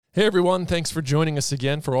Hey everyone, thanks for joining us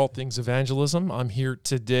again for All Things Evangelism. I'm here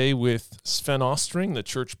today with Sven Ostring, the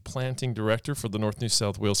Church Planting Director for the North New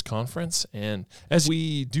South Wales Conference. And as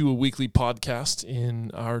we do a weekly podcast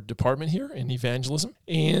in our department here in evangelism,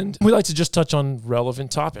 and we like to just touch on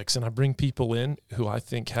relevant topics. And I bring people in who I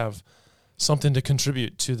think have something to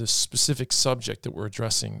contribute to the specific subject that we're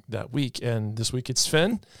addressing that week. And this week it's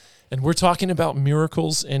Sven, and we're talking about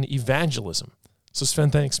miracles and evangelism. So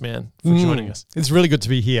Sven, thanks, man, for joining us. It's really good to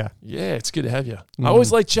be here. Yeah, it's good to have you. I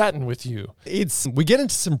always like chatting with you. We get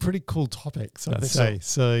into some pretty cool topics, I'd say.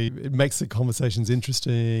 So it makes the conversations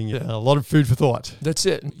interesting, a lot of food for thought. That's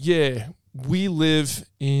it. Yeah, we live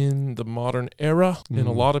in the modern era, and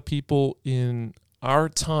a lot of people in our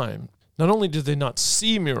time, not only do they not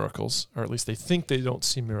see miracles, or at least they think they don't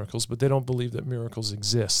see miracles, but they don't believe that miracles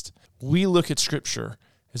exist. We look at Scripture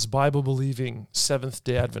as Bible-believing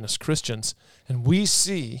Seventh-day Adventist Christians, and we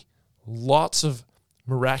see lots of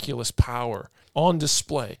miraculous power on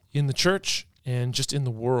display in the church and just in the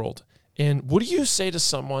world. And what do you say to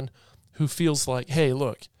someone who feels like, hey,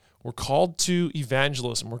 look, we're called to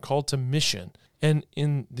evangelism, we're called to mission, and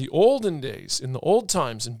in the olden days, in the old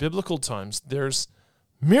times, in biblical times, there's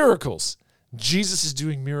miracles. Jesus is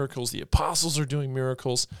doing miracles, the apostles are doing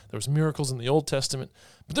miracles, there was miracles in the Old Testament,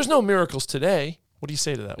 but there's no miracles today. What do you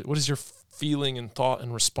say to that? What is your feeling and thought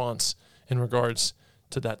and response in regards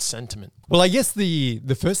to that sentiment? Well, I guess the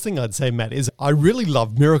first thing I'd say, Matt, is I really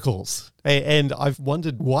love miracles. And I've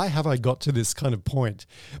wondered, why have I got to this kind of point?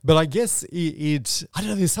 But I guess I don't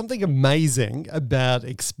know, there's something amazing about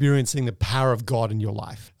experiencing the power of God in your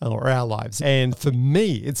life or our lives. And for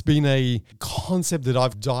me, it's been a concept that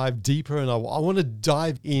I've dived deeper and I want to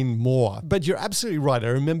dive in more. But you're absolutely right. I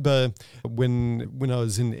remember when I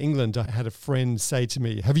was in England, I had a friend say to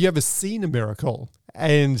me, have you ever seen a miracle?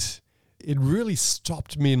 And it really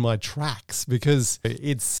stopped me in my tracks because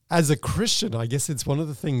as a Christian, I guess it's one of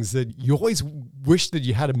the things that you always wish that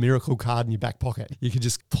you had a miracle card in your back pocket. You could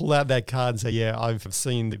just pull out that card and say, yeah, I've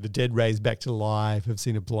seen the dead raised back to life. I've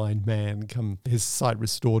seen a blind man come, his sight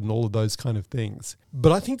restored and all of those kind of things.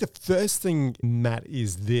 But I think the first thing, Matt,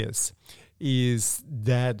 is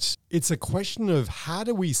that it's a question of how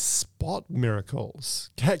do we spot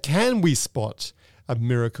miracles? Can we spot a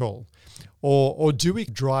miracle? Or do we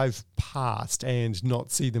drive past and not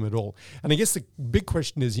see them at all? And I guess the big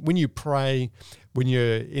question is, when you pray, when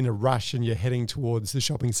you're in a rush and you're heading towards the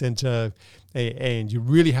shopping center and you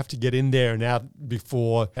really have to get in there and out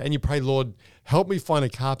before, and you pray, Lord, help me find a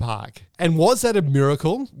car park. And was that a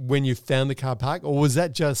miracle when you found the car park? Or was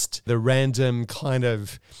that just the random kind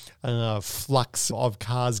of flux of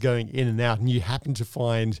cars going in and out and you happened to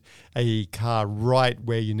find a car right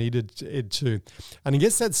where you needed it to? And I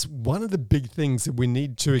guess that's one of the big things that we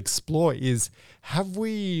need to explore is, have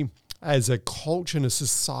we as a culture and a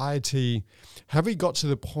society, have we got to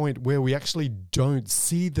the point where we actually don't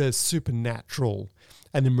see the supernatural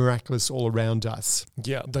and the miraculous all around us?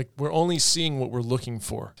 Yeah, like we're only seeing what we're looking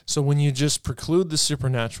for. So when you just preclude the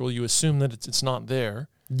supernatural, you assume that it's not there.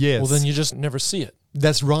 Yes. Well, then you just never see it.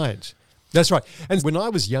 That's right. That's right. And when I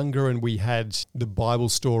was younger and we had the Bible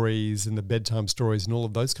stories and the bedtime stories and all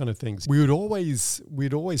of those kind of things, we'd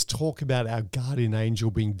always talk about our guardian angel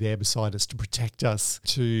being there beside us to protect us,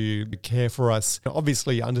 to care for us,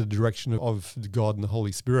 obviously under the direction of God and the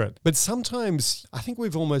Holy Spirit. But sometimes I think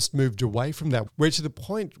we've almost moved away from that. We're to the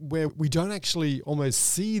point where we don't actually almost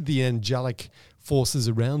see the angelic forces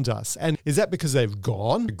around us. And is that because they've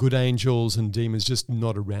gone? Good angels and demons just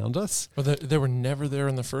not around us? Well, they were never there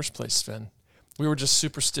in the first place, Sven. We were just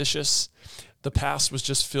superstitious. The past was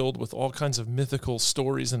just filled with all kinds of mythical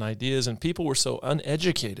stories and ideas, and people were so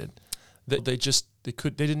uneducated that they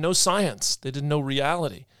didn't know science. They didn't know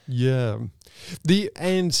reality. Yeah.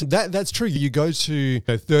 That's true. You go to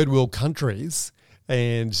third world countries,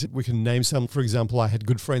 and we can name some. For example, I had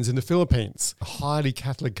good friends in the Philippines, a highly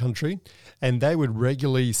Catholic country, and they would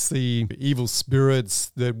regularly see evil spirits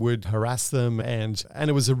that would harass them. And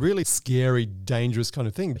it was a really scary, dangerous kind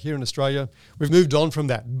of thing. Here in Australia, we've moved on from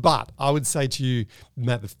that. But I would say to you,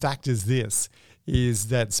 Matt, the fact is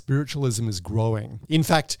that spiritualism is growing. In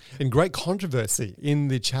fact, in great controversy in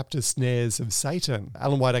the chapter Snares of Satan,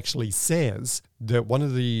 Ellen White actually says that one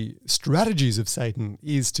of the strategies of Satan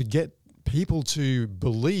is to get people to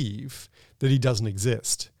believe that he doesn't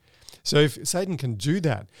exist. So if Satan can do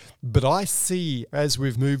that, but I see as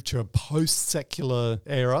we've moved to a post-secular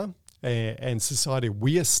era and society,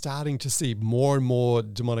 we are starting to see more and more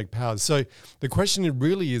demonic powers. So the question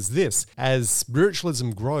really is this: as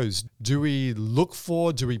spiritualism grows, do we look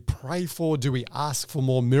for, do we pray for, do we ask for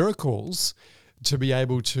more miracles to be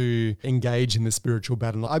able to engage in the spiritual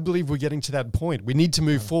battle. I believe we're getting to that point. We need to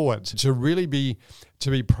move forward to really be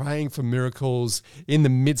praying for miracles in the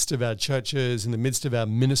midst of our churches, in the midst of our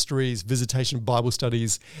ministries, visitation Bible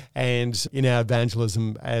studies, and in our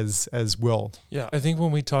evangelism as well. Yeah, I think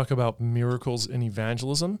when we talk about miracles in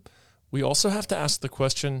evangelism, we also have to ask the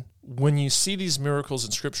question, when you see these miracles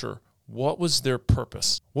in Scripture, what was their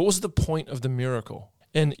purpose? What was the point of the miracle?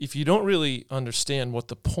 And if you don't really understand what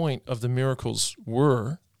the point of the miracles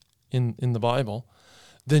were in the Bible,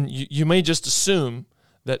 then you may just assume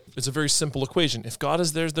that it's a very simple equation. If God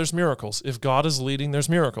is there, there's miracles. If God is leading, there's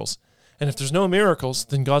miracles. And if there's no miracles,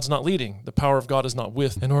 then God's not leading. The power of God is not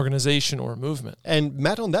with an organization or a movement. And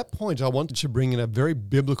Matt, on that point, I wanted to bring in a very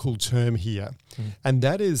biblical term here. And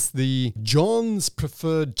that is John's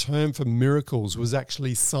preferred term for miracles was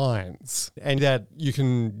actually signs. And that you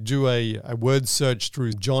can do a word search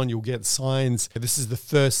through John, you'll get signs. This is the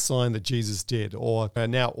first sign that Jesus did. Or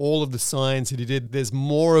now all of the signs that he did, there's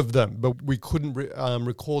more of them, but we couldn't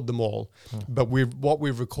record them all. But what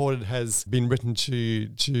we've recorded has been written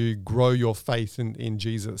to grow your faith in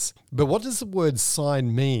Jesus. But what does the word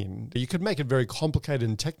sign mean? You could make it very complicated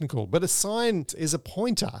and technical, but a sign is a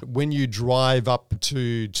pointer. When you drive up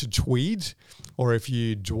to Tweed, or if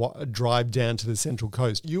you drive down to the Central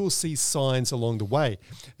Coast, you will see signs along the way.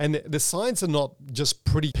 And the signs are not just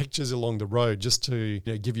pretty pictures along the road just to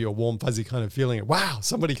give you a warm, fuzzy kind of feeling. Wow,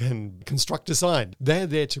 somebody can construct a sign. They're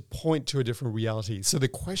there to point to a different reality. So the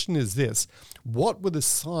question is this: what were the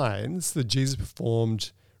signs that Jesus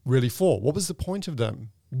performed really for? What was the point of them?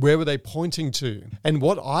 Where were they pointing to? And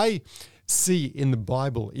what I see in the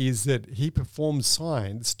Bible is that he performed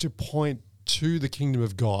signs to point to the kingdom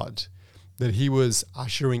of God that he was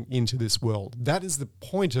ushering into this world. That is the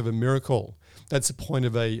point of a miracle. That's the point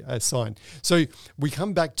of a sign. So we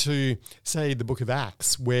come back to, say, the book of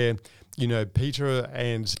Acts, where, Peter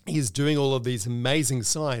and he's doing all of these amazing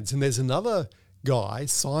signs. And there's another guy,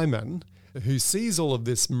 Simon, who sees all of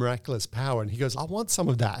this miraculous power, and he goes, I want some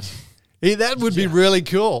of that. That would be really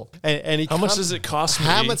cool. And how much does it cost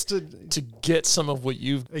me to get some of what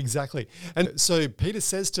you've... Exactly. And so Peter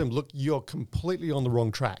says to him, look, you're completely on the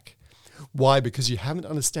wrong track. Why? Because you haven't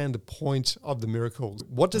understand the point of the miracles.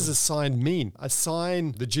 What does a sign mean? A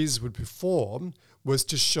sign that Jesus would perform was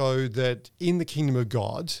to show that in the kingdom of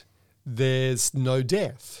God, there's no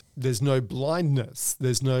death, there's no blindness,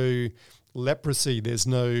 there's no leprosy, there's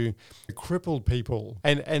no crippled people.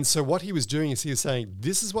 And so what he was doing is he was saying,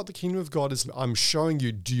 this is what the kingdom of God is. I'm showing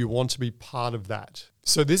you, do you want to be part of that?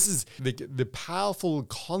 So this is the powerful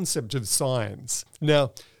concept of signs.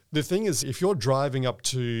 Now, the thing is, if you're driving up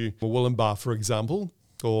to Wollongbar, for example,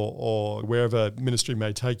 or wherever ministry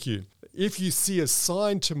may take you, if you see a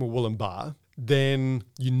sign to Wollongbar, then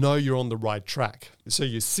you know you're on the right track. So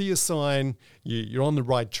you see a sign, you're on the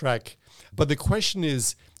right track. But the question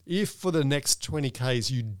is, if for the next 20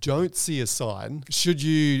 Ks you don't see a sign, should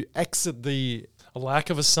you exit the... A lack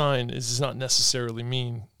of a sign does not necessarily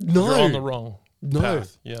mean No. you're on the wrong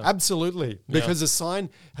path. Yeah. Absolutely. Because a sign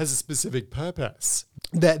has a specific purpose.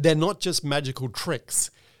 They're not just magical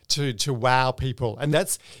tricks to wow people. And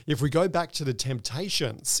that's, if we go back to the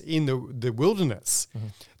temptations in the wilderness,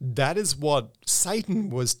 that is what Satan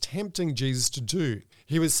was tempting Jesus to do.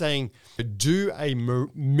 He was saying, do a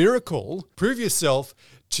miracle, prove yourself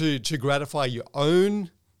to gratify your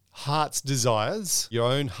own heart's desires,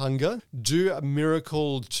 your own hunger. Do a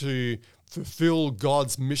miracle to fulfill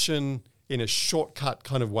God's mission in a shortcut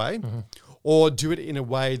kind of way, or do it in a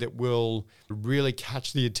way that will really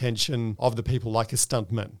catch the attention of the people, like a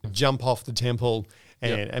stuntman, jump off the temple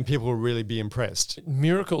and people will really be impressed.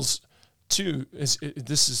 Miracles, too, this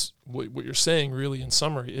is what you're saying really in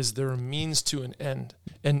summary, is they're a means to an end.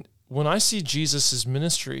 And when I see Jesus'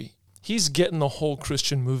 ministry, he's getting the whole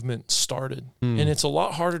Christian movement started. And it's a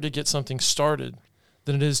lot harder to get something started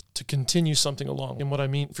than it is to continue something along. And what I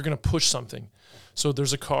mean, if you're going to push something, so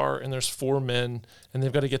there's a car and there's 4 men and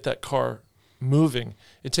they've got to get that car moving.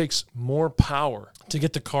 It takes more power to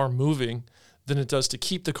get the car moving than it does to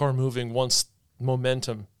keep the car moving once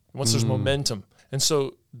there's momentum. And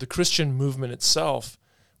so the Christian movement itself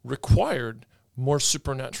required more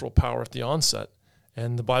supernatural power at the onset.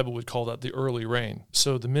 And the Bible would call that the early rain.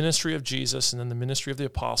 So the ministry of Jesus and then the ministry of the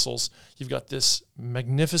apostles, you've got this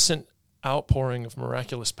magnificent outpouring of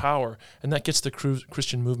miraculous power, and that gets the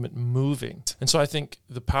Christian movement moving. And so I think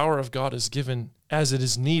the power of God is given as it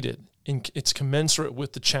is needed. It's commensurate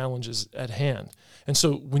with the challenges at hand. And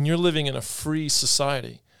so when you're living in a free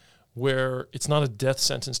society where it's not a death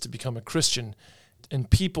sentence to become a Christian, and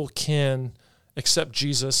people can accept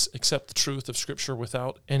Jesus, accept the truth of Scripture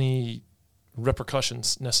without any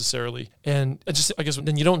repercussions necessarily. And I guess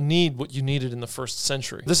then you don't need what you needed in the first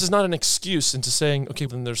century. This is not an excuse into saying, okay,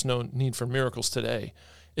 then there's no need for miracles today.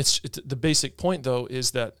 The basic point, though,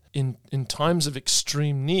 is that in times of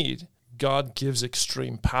extreme need, God gives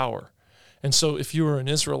extreme power. And so if you were an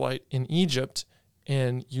Israelite in Egypt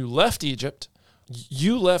and you left Egypt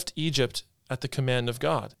at the command of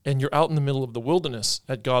God, and you're out in the middle of the wilderness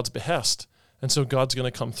at God's behest. And so God's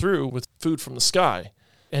going to come through with food from the sky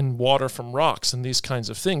and water from rocks and these kinds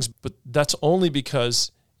of things. But that's only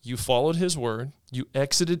because you followed his word, you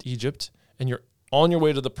exited Egypt, and you're on your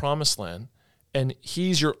way to the promised land, and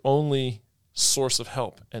he's your only source of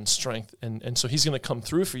help and strength. And so he's going to come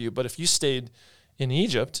through for you. But if you stayed in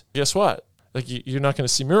Egypt, guess what? Like you're not going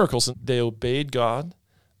to see miracles. And they obeyed God,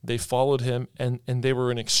 they followed him, and they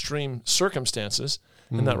were in extreme circumstances,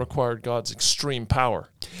 and that required God's extreme power.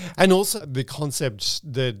 And also the concept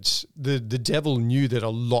that the devil knew that a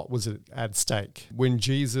lot was at stake. When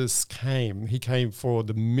Jesus came, he came for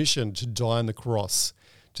the mission to die on the cross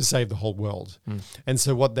to save the whole world. And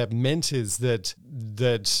so what that meant is that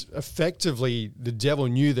effectively the devil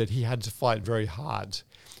knew that he had to fight very hard.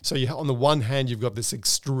 So on the one hand, you've got this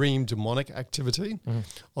extreme demonic activity.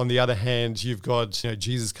 On the other hand, you've got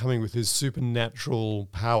Jesus coming with his supernatural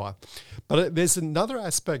power. But there's another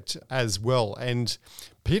aspect as well, and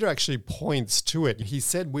Peter actually points to it. He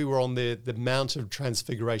said we were on the Mount of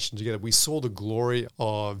Transfiguration together. We saw the glory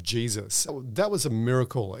of Jesus. That was a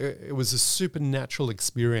miracle. It was a supernatural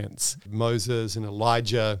experience. Moses and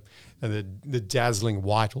Elijah and the dazzling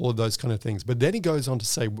white, all of those kind of things. But then he goes on to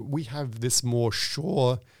say, we have this more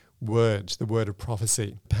sure word, the word of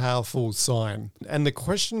prophecy, powerful sign. And the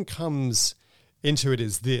question comes into it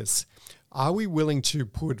is this: are we willing to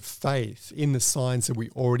put faith in the signs that we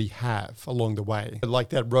already have along the way? Like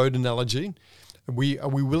that road analogy, are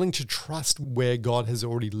we willing to trust where God has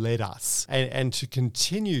already led us and to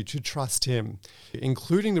continue to trust him,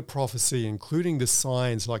 including the prophecy, including the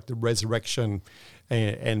signs like the resurrection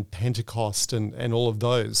and Pentecost and all of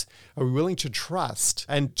those? Are we willing to trust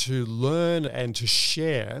and to learn and to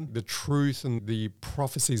share the truth and the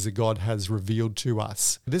prophecies that God has revealed to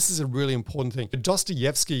us? This is a really important thing.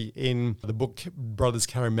 Dostoevsky, in the book Brothers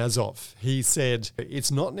Karamazov, he said,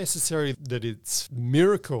 it's not necessary that it's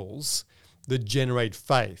miracles that generate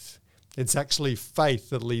faith. It's actually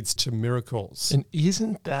faith that leads to miracles. And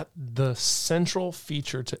isn't that the central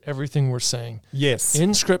feature to everything we're saying? Yes.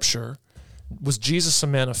 In Scripture, was Jesus a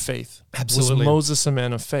man of faith? Absolutely. Was Moses a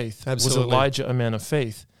man of faith? Absolutely. Was Elijah a man of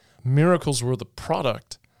faith? Miracles were the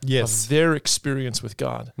product of their experience with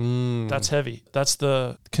God. That's heavy. That's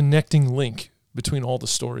the connecting link between all the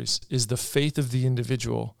stories, is the faith of the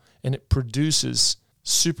individual, and it produces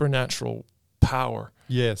supernatural power.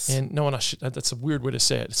 Yes. And that's a weird way to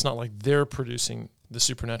say it. It's not like they're producing the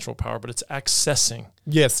supernatural power, but it's accessing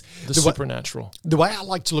the supernatural. The way I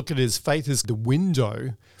like to look at it is faith is the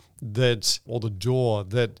window or the door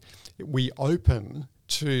that we open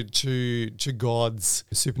to God's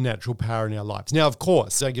supernatural power in our lives. Now, of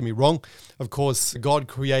course, don't get me wrong, of course, God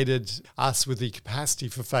created us with the capacity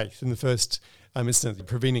for faith in the first instance,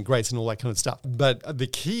 prevenient grace and all that kind of stuff. But the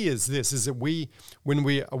key is this, is that when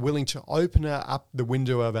we are willing to open up the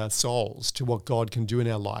window of our souls to what God can do in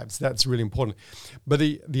our lives, that's really important. But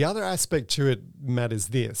the other aspect to it, Matt, is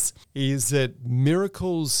this, is that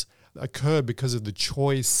miracles occur because of the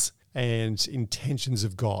choice and intentions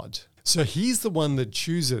of God. So he's the one that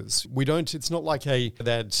chooses. It's not like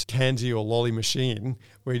that candy or lolly machine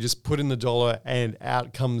where you just put in the dollar and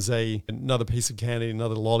out comes another piece of candy,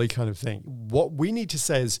 another lolly kind of thing. What we need to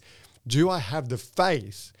say is, do I have the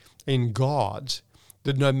faith in God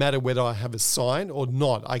that no matter whether I have a sign or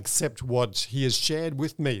not, I accept what he has shared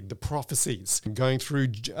with me, the prophecies, going through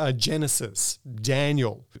Genesis,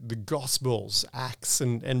 Daniel, the Gospels, Acts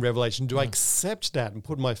and Revelation. Do I accept that and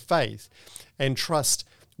put my faith and trust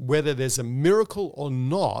whether there's a miracle or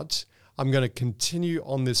not, I'm going to continue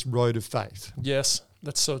on this road of faith? Yes,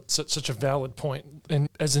 that's such a valid point. And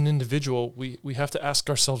as an individual, we have to ask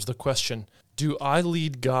ourselves the question, do I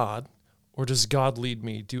lead God or does God lead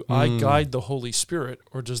me? Do I guide the Holy Spirit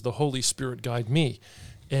or does the Holy Spirit guide me?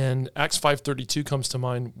 And Acts 5:32 comes to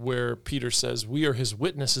mind, where Peter says, we are his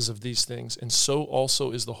witnesses of these things, and so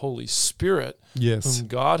also is the Holy Spirit, whom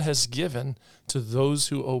God has given to those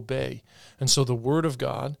who obey. And so the word of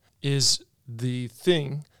God is the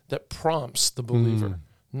thing that prompts the believer.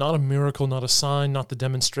 Not a miracle, not a sign, not the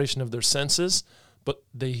demonstration of their senses, but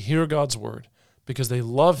they hear God's word because they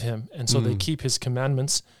love him, and so they keep his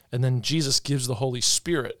commandments. And then Jesus gives the Holy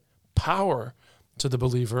Spirit power to the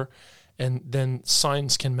believer, and then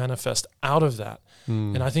signs can manifest out of that.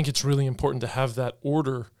 And I think it's really important to have that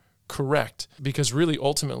order correct, because really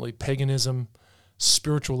ultimately paganism,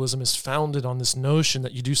 spiritualism is founded on this notion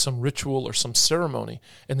that you do some ritual or some ceremony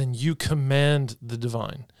and then you command the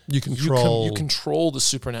divine. You control. You control the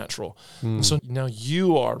supernatural. And so now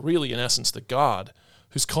you are really, in essence, the God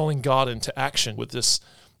who's calling God into action with this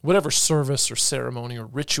whatever service or ceremony or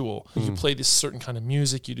ritual. You play this certain kind of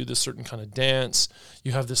music, you do this certain kind of dance,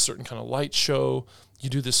 you have this certain kind of light show, you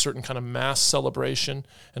do this certain kind of mass celebration,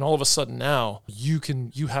 and all of a sudden now you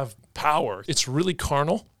have power. It's really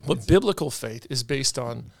carnal, but biblical faith is based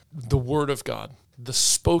on the Word of God, the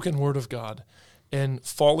spoken Word of God, and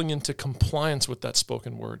falling into compliance with that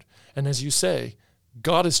spoken Word. And as you say,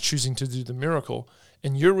 God is choosing to do the miracle,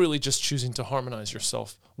 and you're really just choosing to harmonize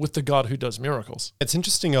yourself with the God who does miracles. It's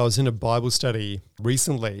interesting. I was in a Bible study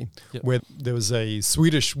recently where there was a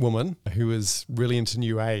Swedish woman who was really into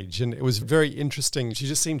New Age, and it was very interesting. She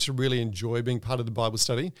just seemed to really enjoy being part of the Bible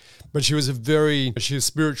study, but she was a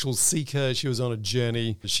spiritual seeker. She was on a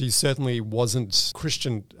journey. She certainly wasn't a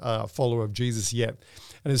Christian follower of Jesus yet.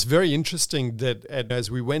 And it's very interesting that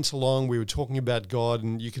as we went along, we were talking about God,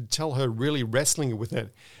 and you could tell her really wrestling with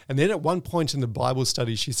it. And then at one point in the Bible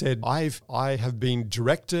study, she said, I have been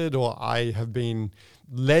directed, or I have been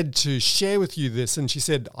led to share with you this. And she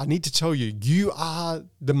said, I need to tell you, you are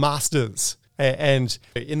the masters. And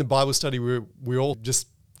in the Bible study, we're all just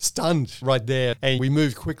stunned right there. And we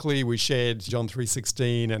moved quickly. We shared John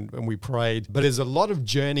 3:16 and we prayed. But there's a lot of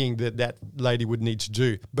journeying that lady would need to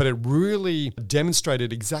do. But it really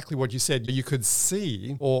demonstrated exactly what you said. You could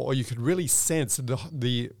see or you could really sense that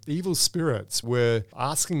the evil spirits were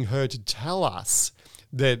asking her to tell us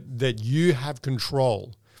that you have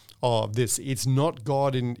control of this. It's not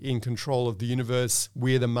God in control of the universe.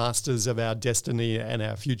 We're the masters of our destiny and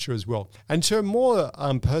our future as well. And to a more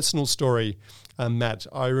personal story, Matt,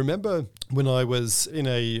 I remember when I was in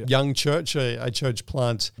a young church, a church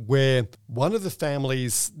plant, where one of the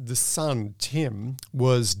families, the son, Tim,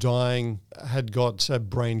 was dying, had got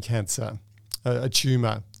brain cancer, a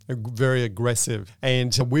tumor, very aggressive.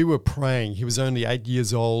 And we were praying. He was only 8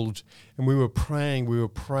 years old. And we were praying,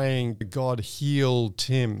 God, heal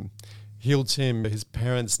Tim. Heal Tim. His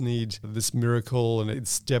parents need this miracle, and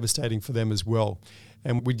it's devastating for them as well.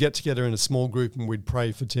 And we'd get together in a small group and we'd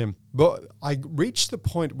pray for Tim. But I reached the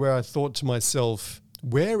point where I thought to myself,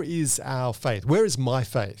 where is our faith? Where is my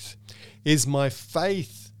faith? Is my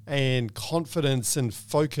faith and confidence and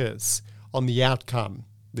focus on the outcome,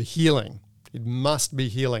 the healing? It must be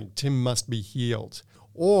healing. Tim must be healed.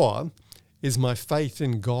 Or is my faith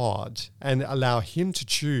in God and allow him to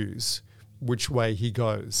choose which way he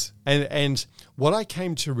goes? And what I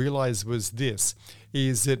came to realize was this,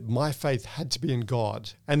 is that my faith had to be in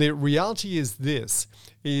God. And the reality is this,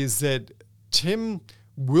 is that Tim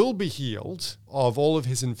will be healed of all of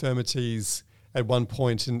his infirmities at one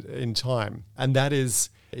point in time. And that is,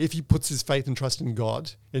 if he puts his faith and trust in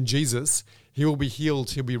God, in Jesus, he will be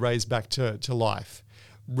healed, he'll be raised back to life,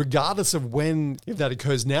 regardless of if that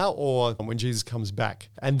occurs now or when Jesus comes back.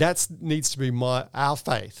 And that needs to be our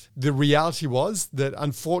faith. The reality was that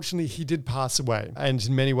unfortunately he did pass away. And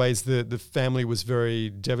in many ways, the family was very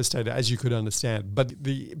devastated, as you could understand. But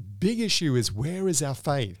the big issue is, where is our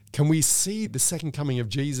faith? Can we see the second coming of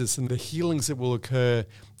Jesus and the healings that will occur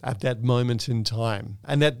at that moment in time?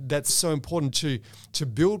 And that's so important to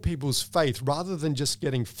build people's faith, rather than just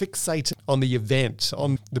getting fixated on the event,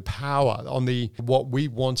 on the power, on what we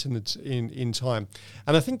want in time.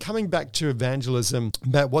 And I think coming back to evangelism,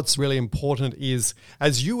 Matt, what's really important is,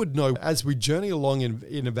 as you would know, as we journey along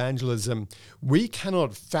in evangelism, we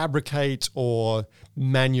cannot fabricate or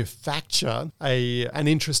manufacture an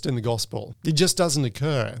interest in the gospel. It just doesn't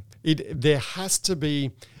occur. There has to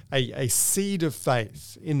be a seed of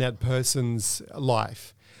faith in that person's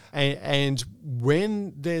life. And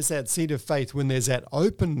when there's that seed of faith, when there's that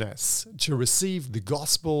openness to receive the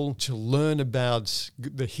gospel, to learn about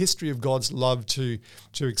the history of God's love, to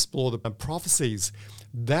explore the prophecies,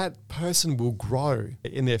 that person will grow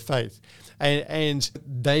in their faith. And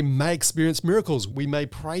they may experience miracles. We may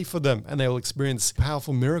pray for them and they will experience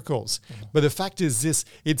powerful miracles. But the fact is this,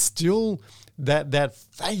 it's still that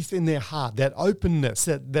faith in their heart, that openness,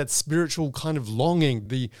 that spiritual kind of longing,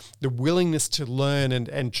 the willingness to learn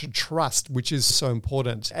and to trust, which is so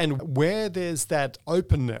important. And where there's that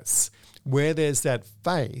openness, where there's that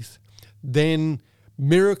faith, then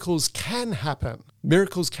miracles can happen.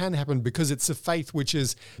 Miracles can happen because it's the faith which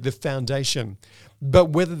is the foundation. But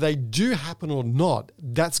whether they do happen or not,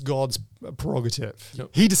 that's God's prerogative. Yep.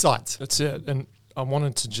 He decides. That's it. And I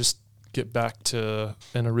wanted to just get back to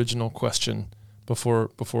an original question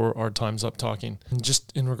before our time's up talking, and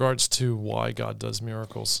just in regards to why God does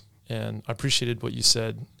miracles. And I appreciated what you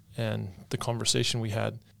said and the conversation we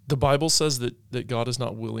had. The Bible says that God is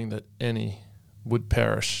not willing that any would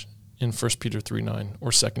perish in 1 Peter 3:9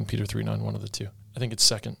 or 2 Peter 3:9, one of the two. I think it's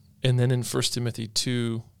second. And then in 1 Timothy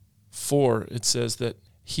 2:4, it says that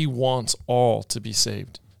he wants all to be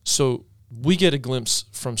saved. So we get a glimpse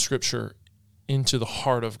from Scripture into the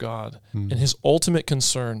heart of God. And his ultimate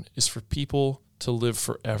concern is for people to live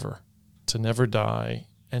forever, to never die,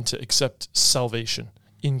 and to accept salvation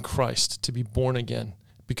in Christ, to be born again.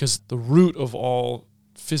 Because the root of all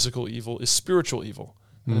physical evil is spiritual evil.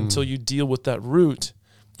 And until you deal with that root,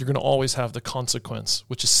 you're going to always have the consequence,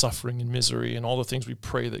 which is suffering and misery and all the things we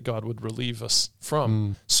pray that God would relieve us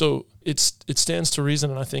from. So it stands to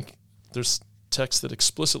reason, and I think there's texts that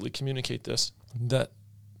explicitly communicate this, that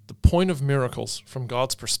the point of miracles from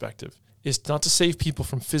God's perspective is not to save people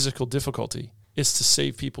from physical difficulty, it's to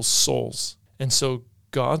save people's souls. And so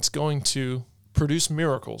God's going to produce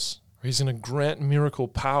miracles, or he's going to grant miracle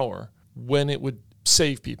power when it would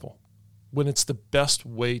save people, when it's the best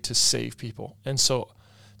way to save people. And so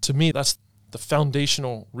to me, that's the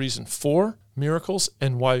foundational reason for miracles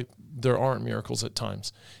and why there aren't miracles at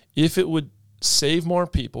times. If it would save more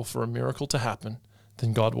people for a miracle to happen,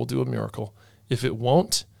 then God will do a miracle. If it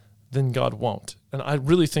won't, then God won't. And I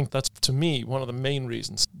really think that's, to me, one of the main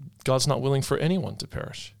reasons. God's not willing for anyone to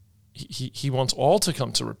perish. He wants all to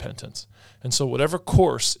come to repentance. And so whatever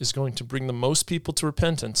course is going to bring the most people to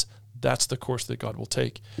repentance, that's the course that God will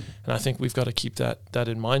take. And I think we've got to keep that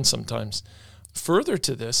in mind sometimes. Further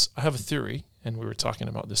to this, I have a theory, and we were talking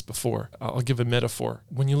about this before. I'll give a metaphor.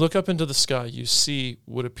 When you look up into the sky, you see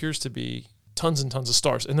what appears to be tons and tons of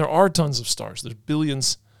stars. And there are tons of stars. There's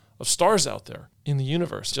billions of stars out there in the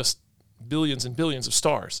universe, just billions and billions of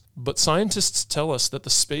stars. But scientists tell us that the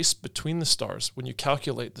space between the stars, when you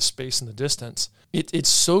calculate the space and the distance, it's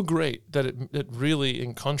so great that it really,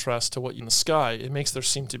 in contrast to what in the sky, it makes there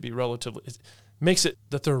seem to be makes it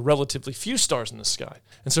that there are relatively few stars in the sky.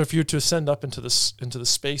 And so if you were to ascend up into the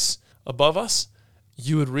space above us,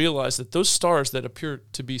 you would realize that those stars that appear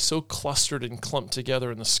to be so clustered and clumped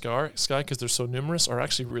together in the sky because they're so numerous are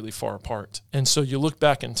actually really far apart. And so you look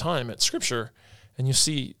back in time at Scripture and you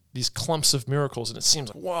see these clumps of miracles, and it seems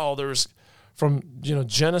like, wow, there's from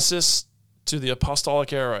Genesis to the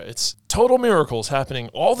apostolic era, it's total miracles happening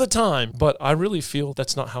all the time. But I really feel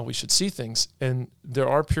that's not how we should see things. And there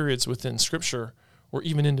are periods within Scripture where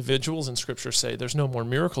even individuals in Scripture say there's no more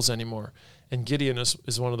miracles anymore. And Gideon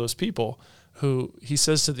is one of those people who he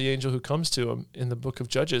says to the angel who comes to him in the book of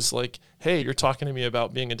Judges, like, hey, you're talking to me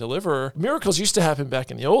about being a deliverer. Miracles used to happen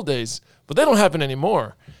back in the old days, but they don't happen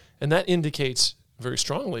anymore. And that indicates very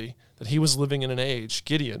strongly that he was living in an age,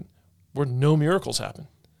 Gideon, where no miracles happen.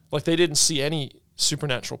 Like they didn't see any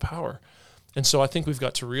supernatural power. And so I think we've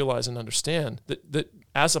got to realize and understand that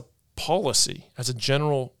as a policy, as a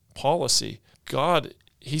general policy, God,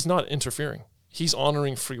 he's not interfering. He's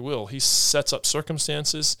honoring free will. He sets up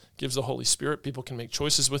circumstances, gives the Holy Spirit. People can make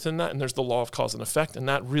choices within that, and there's the law of cause and effect, and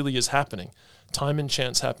that really is happening. Time and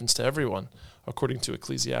chance happens to everyone, according to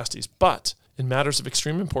Ecclesiastes. But in matters of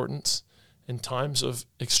extreme importance, in times of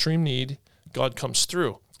extreme need, God comes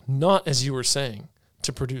through, not, as you were saying,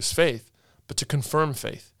 to produce faith, but to confirm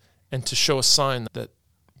faith and to show a sign that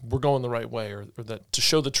we're going the right way, or that to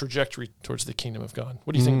show the trajectory towards the kingdom of God.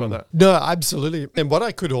 What do you think about that? No, absolutely. And what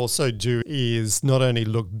I could also do is not only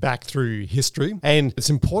look back through history, and it's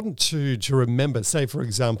important to remember, say, for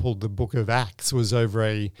example, the book of Acts was over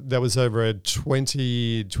a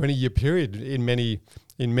 20-year period in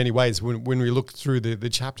many ways when we look through the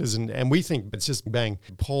chapters and we think it's just bang,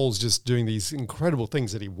 Paul's just doing these incredible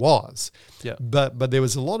things that he was. Yeah. But there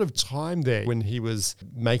was a lot of time there when he was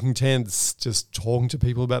making tents, just talking to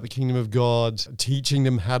people about the kingdom of God, teaching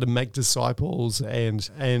them how to make disciples,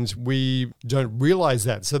 and we don't realize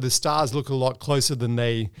that. So the stars look a lot closer than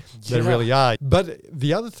they really are. But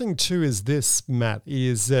the other thing too is this, Matt,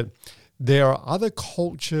 is that there are other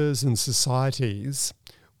cultures and societies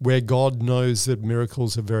where God knows that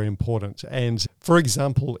miracles are very important. And for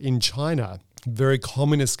example, in China, very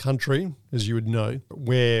communist country, as you would know,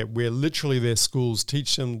 where literally their schools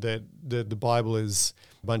teach them that the Bible is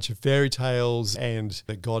a bunch of fairy tales and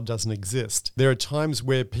that God doesn't exist. There are times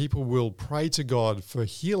where people will pray to God for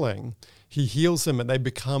healing. He heals them and they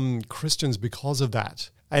become Christians because of that.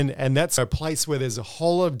 And that's a place where there's a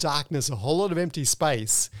whole lot of darkness, a whole lot of empty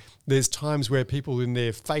space. There's times where people in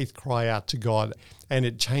their faith cry out to God and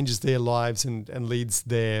it changes their lives and leads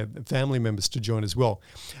their family members to join as well.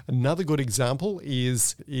 Another good example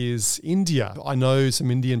is India. I know some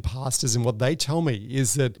Indian pastors, and what they tell me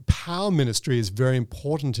is that power ministry is very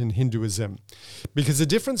important in Hinduism, because the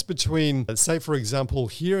difference between, say, for example,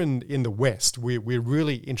 here in the West, we're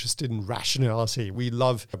really interested in rationality. We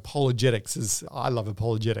love apologetics, as I love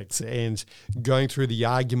apologetics, and going through the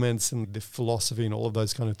arguments and the philosophy and all of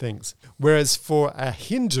those kind of things. Whereas for a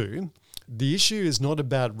Hindu, the issue is not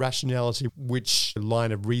about rationality, which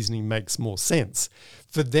line of reasoning makes more sense.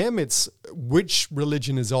 For them, it's which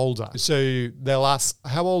religion is older. So they'll ask,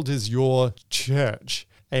 how old is your church?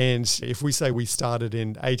 And if we say we started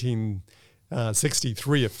in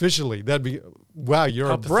 1863 officially, that'd be, wow, you're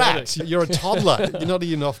How a brat. pathetic. You're a toddler. You're not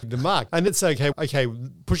even off the mark. And it's okay,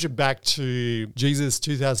 push it back to Jesus,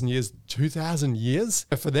 2,000 years. 2,000 years?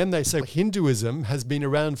 For them, they say Hinduism has been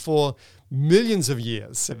around for millions of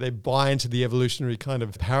years. They buy into the evolutionary kind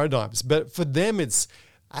of paradigms. But for them, it's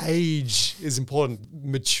age is important,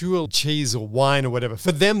 mature cheese or wine or whatever.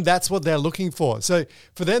 For them, that's what they're looking for. So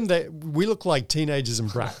for them, we look like teenagers and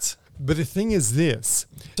brats. But the thing is this.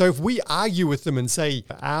 So if we argue with them and say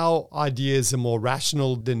our ideas are more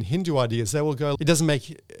rational than Hindu ideas, they will go, it doesn't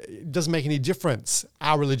make any difference.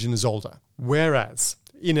 Our religion is older. Whereas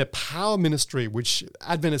in a power ministry, which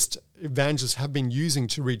Adventist evangelists have been using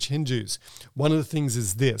to reach Hindus, one of the things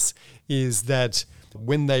is that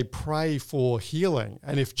when they pray for healing,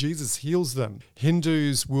 and if Jesus heals them,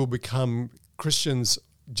 Hindus will become Christians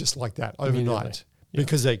just like that overnight.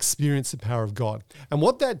 Because they experience the power of God. And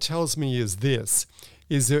what that tells me is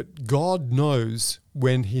that God knows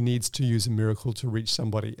when he needs to use a miracle to reach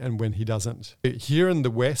somebody and when he doesn't. Here in the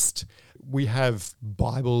West, we have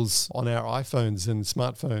Bibles on our iPhones and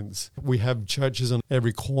smartphones. We have churches on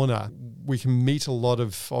every corner. We can meet a lot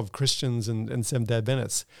of Christians and Seventh-day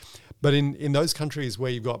Adventists. But in those countries where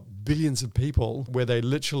you've got billions of people, where they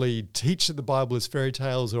literally teach that the Bible is fairy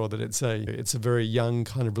tales or that it's a very young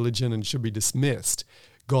kind of religion and should be dismissed,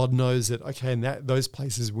 God knows that, okay, in those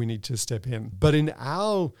places we need to step in. But in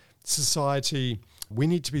our society, we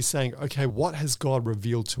need to be saying, okay, what has God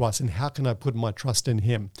revealed to us and how can I put my trust in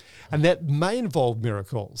him? And that may involve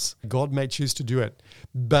miracles. God may choose to do it.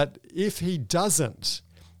 But if he doesn't,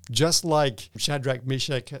 just like Shadrach,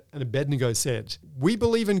 Meshach, and Abednego said, we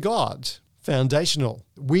believe in God, foundational.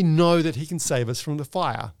 We know that he can save us from the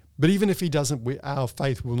fire. But even if he doesn't, our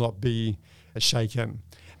faith will not be shaken.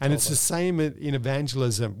 And it's the same in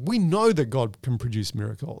evangelism. We know that God can produce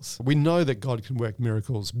miracles. We know that God can work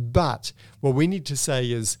miracles. But what we need to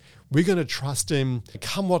say is we're going to trust him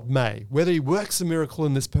come what may. Whether he works a miracle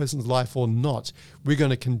in this person's life or not, we're going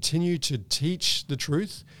to continue to teach the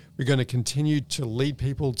truth. We're going to continue to lead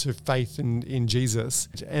people to faith in Jesus.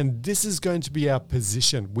 And this is going to be our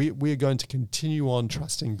position. We are going to continue on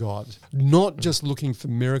trusting God, not just looking for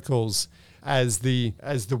miracles as the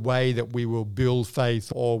way that we will build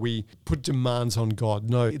faith or we put demands on God.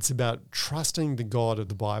 No, it's about trusting the God of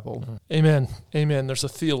the Bible. Amen. Amen. There's a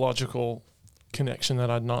theological connection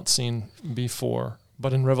that I'd not seen before.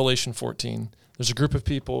 But in Revelation 14, there's a group of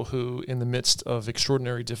people who, in the midst of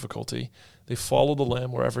extraordinary difficulty, they follow the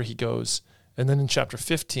Lamb wherever he goes. And then in chapter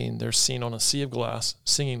 15, they're seen on a sea of glass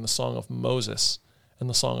singing the song of Moses and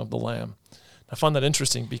the song of the Lamb. I find that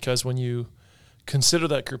interesting because when you consider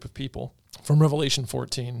that group of people from Revelation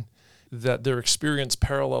 14, that their experience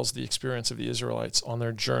parallels the experience of the Israelites on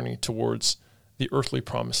their journey towards the earthly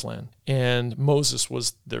promised land. And Moses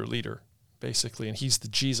was their leader, basically, and he's the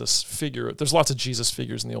Jesus figure. There's lots of Jesus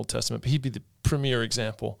figures in the Old Testament, but he'd be the premier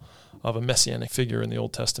example of a messianic figure in the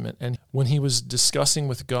Old Testament. And when he was discussing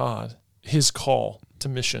with God his call to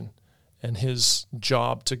mission and his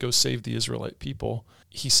job to go save the Israelite people,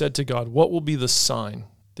 he said to God, what will be the sign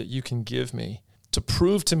that you can give me to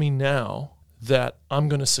prove to me now that I'm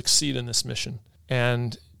going to succeed in this mission?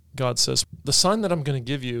 And God says, the sign that I'm going to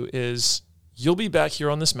give you is you'll be back here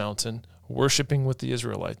on this mountain worshiping with the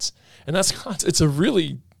Israelites. And it's a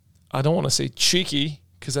really, I don't want to say cheeky,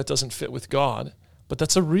 because that doesn't fit with God, but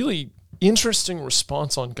that's a really interesting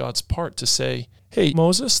response on God's part to say, hey,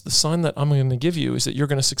 Moses, the sign that I'm going to give you is that you're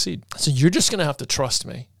going to succeed. So you're just going to have to trust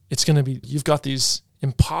me. It's going to be, you've got these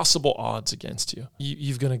impossible odds against you.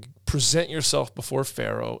 You've got to present yourself before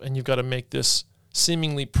Pharaoh, and you've got to make this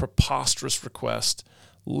seemingly preposterous request.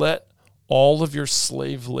 Let all of your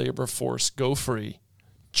slave labor force go free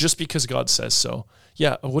just because God says so.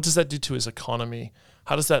 Yeah, what does that do to his economy?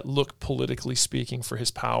 How does that look politically speaking for his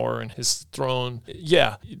power and his throne?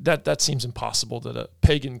 Yeah, that seems impossible that a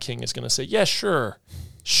pagan king is going to say, yeah, sure,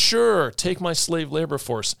 take my slave labor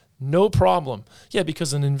force. No problem. Yeah,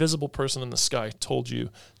 because an invisible person in the sky told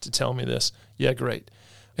you to tell me this. Yeah, great.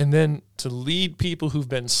 And then to lead people who've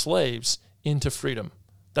been slaves into freedom.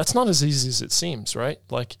 That's not as easy as it seems, right?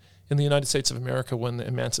 Like in the United States of America, when the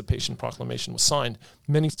Emancipation Proclamation was signed,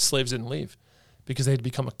 many slaves didn't leave because they had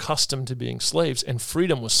become accustomed to being slaves, and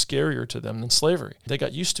freedom was scarier to them than slavery. They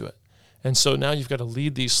got used to it. And so now you've got to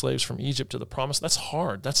lead these slaves from Egypt to the promise. That's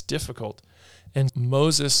hard. That's difficult. And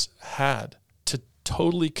Moses had to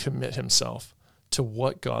totally commit himself to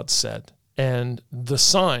what God said. And the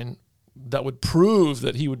sign that would prove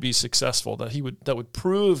that he would be successful, that would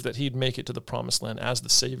prove that he'd make it to the promised land as the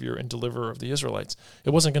savior and deliverer of the Israelites, it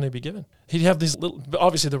wasn't going to be given. He'd have these little,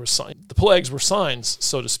 obviously there were signs. The plagues were signs,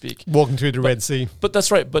 so to speak. Walking through the Red Sea. But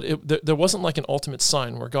that's right. But there wasn't like an ultimate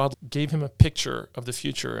sign where God gave him a picture of the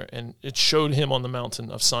future and it showed him on the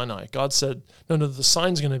mountain of Sinai. God said, no, the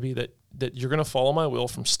sign's going to be that you're going to follow my will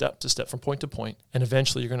from step to step, from point to point, and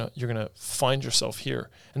eventually you're going to find yourself here.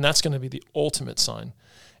 And that's going to be the ultimate sign.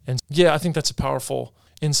 And yeah, I think that's a powerful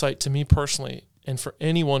insight to me personally and for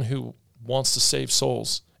anyone who wants to save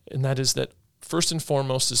souls. And that is that first and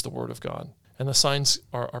foremost is the Word of God. And the signs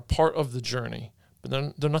are part of the journey, but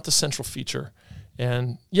they're not the central feature.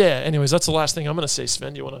 And yeah, anyways, that's the last thing I'm going to say.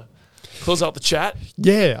 Sven, do you want to close out the chat?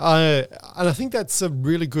 Yeah, and I think that's a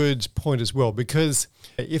really good point as well, because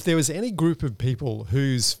if there was any group of people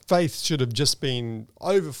whose faith should have just been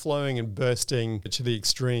overflowing and bursting to the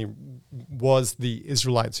extreme, was the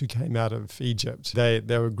Israelites who came out of Egypt. They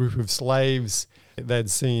were a group of slaves. They'd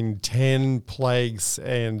seen 10 plagues,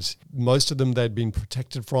 and most of them they'd been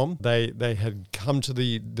protected from. They had come to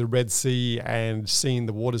the Red Sea and seen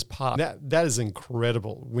the waters part. That is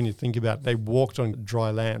incredible when you think about it. They walked on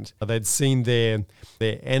dry land. They'd seen their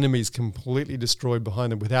enemies completely destroyed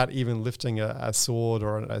behind them without even lifting a sword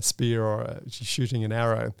or a spear or shooting an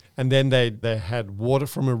arrow. And then they had water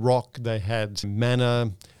from a rock. They had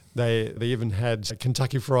manna. They even had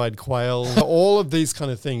Kentucky Fried Quail, all of these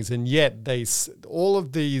kind of things. And yet all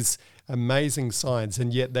of these amazing signs,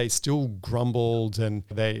 and yet they still grumbled. And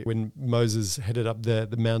when Moses headed up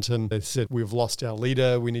the mountain, they said, we've lost our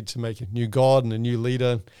leader. We need to make a new God and a new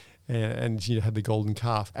leader. And you had the golden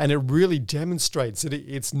calf. And it really demonstrates that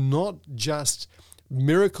it's not just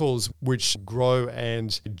miracles which grow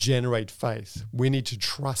and generate faith. We need to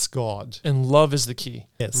trust God. And love is the key.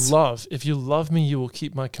 Yes. Love. If you love me, you will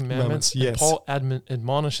keep my commandments. Yes. And Paul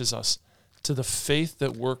admonishes us to the faith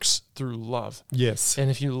that works through love. Yes. And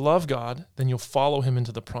if you love God, then you'll follow him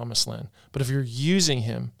into the promised land. But if you're using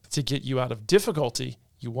him to get you out of difficulty,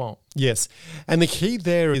 you won't. Yes. And the key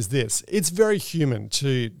there is this. It's very human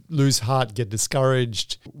to lose heart, get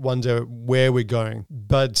discouraged, wonder where we're going.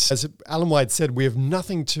 But as Ellen White said, we have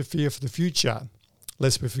nothing to fear for the future,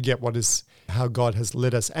 lest we forget how God has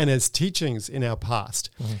led us and his teachings in our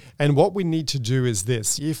past. Mm-hmm. And what we need to do is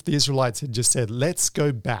this. If the Israelites had just said, let's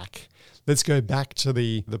go back to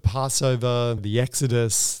the Passover, the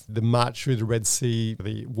Exodus, the march through the Red Sea,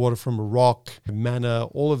 the water from a rock, manna,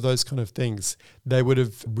 all of those kind of things, they would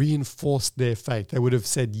have reinforced their faith. They would have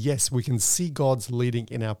said, yes, we can see God's leading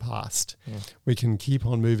in our past. Yeah. We can keep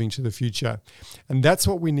on moving to the future. And that's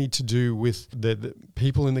what we need to do with the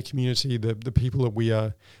people in the community, the people that we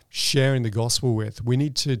are sharing the gospel with. We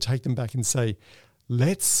need to take them back and say,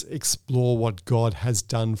 let's explore what God has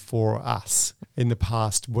done for us in the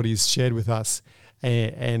past, what he's shared with us,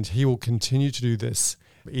 and he will continue to do this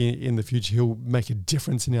in the future. He'll make a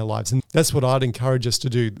difference in our lives. And that's what I'd encourage us to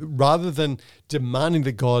do. Rather than demanding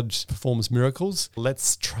that God performs miracles,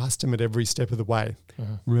 let's trust him at every step of the way,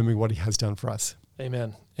 remembering what he has done for us.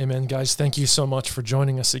 Amen. Amen. Guys, thank you so much for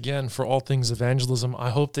joining us again for All Things Evangelism.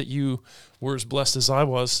 I hope that you were as blessed as I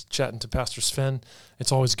was chatting to Pastor Sven.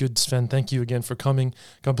 It's always good, Sven. Thank you again for coming.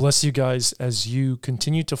 God bless you guys as you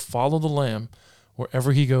continue to follow the Lamb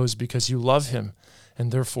wherever he goes, because you love him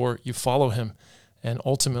and therefore you follow him. And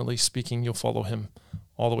ultimately speaking, you'll follow him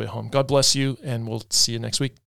all the way home. God bless you, and we'll see you next week.